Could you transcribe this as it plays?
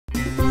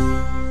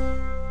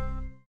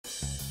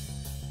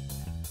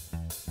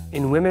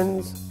In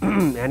women's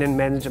and in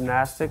men's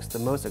gymnastics, the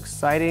most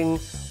exciting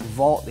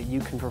vault that you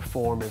can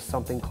perform is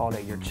something called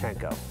a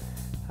Yurchenko.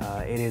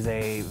 It is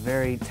a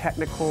very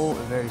technical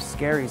and very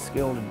scary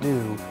skill to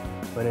do,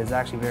 but it's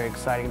actually very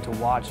exciting to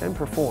watch and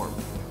perform.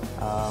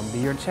 The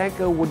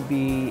Yurchenko would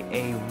be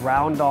a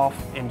round-off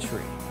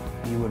entry.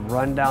 You would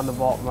run down the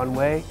vault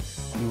runway,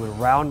 you would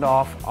round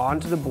off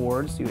onto the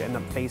boards, you would end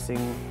up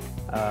facing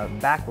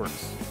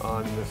backwards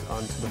onto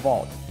the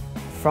vault.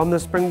 From the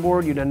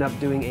springboard, you'd end up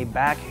doing a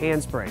back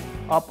handspring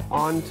up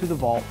onto the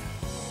vault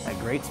at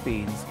great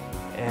speeds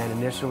and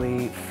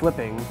initially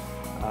flipping,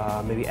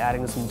 maybe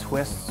adding some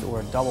twists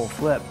or a double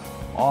flip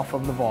off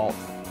of the vault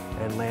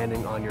and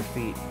landing on your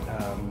feet.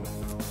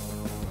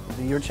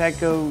 The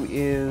Yurchenko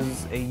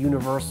is a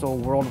universal,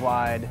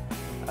 worldwide,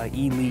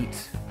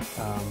 elite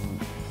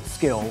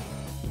skill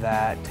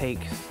that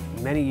takes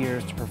many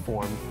years to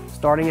perform,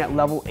 starting at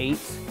level 8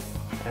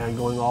 and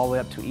going all the way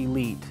up to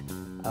elite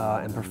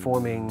and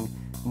performing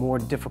more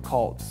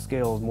difficult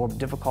skills, more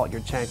difficult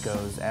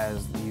Yurchenkos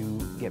as you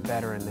get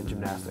better in the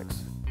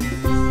gymnastics.